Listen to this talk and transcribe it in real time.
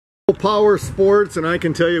Power Sports, and I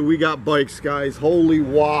can tell you we got bikes, guys. Holy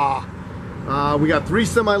wow. We got 3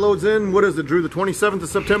 semi-loads in. What is it, Drew? The 27th of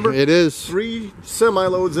September? It is. 3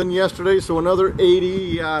 semi-loads in yesterday, so another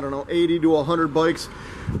 80, I don't know, 80 to 100 bikes.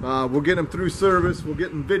 We'll get them through service. We'll get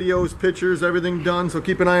them videos, pictures, everything done. So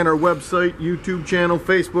keep an eye on our website, YouTube channel,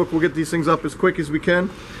 Facebook. We'll get these things up as quick as we can.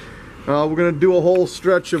 We're going to do a whole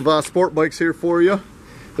stretch of sport bikes here for you.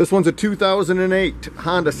 This one's a 2008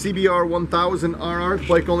 Honda CBR1000 RR. The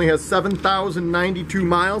bike only has 7,092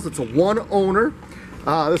 miles. It's a 1 owner.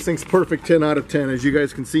 This thing's perfect 10 out of 10, as you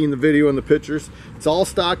guys can see in the video and the pictures. It's all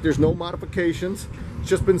stock. There's no modifications. It's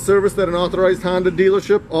just been serviced at an authorized Honda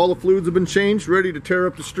dealership. All the fluids have been changed, ready to tear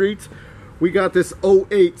up the streets. We got this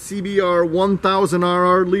 08 CBR1000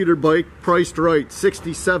 RR leader bike, priced right,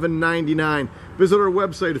 $67.99. Visit our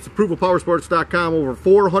website. It's approvalpowersports.com. Over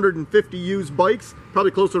 450 used bikes, probably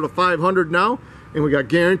closer to 500 now, and we got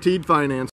guaranteed finance.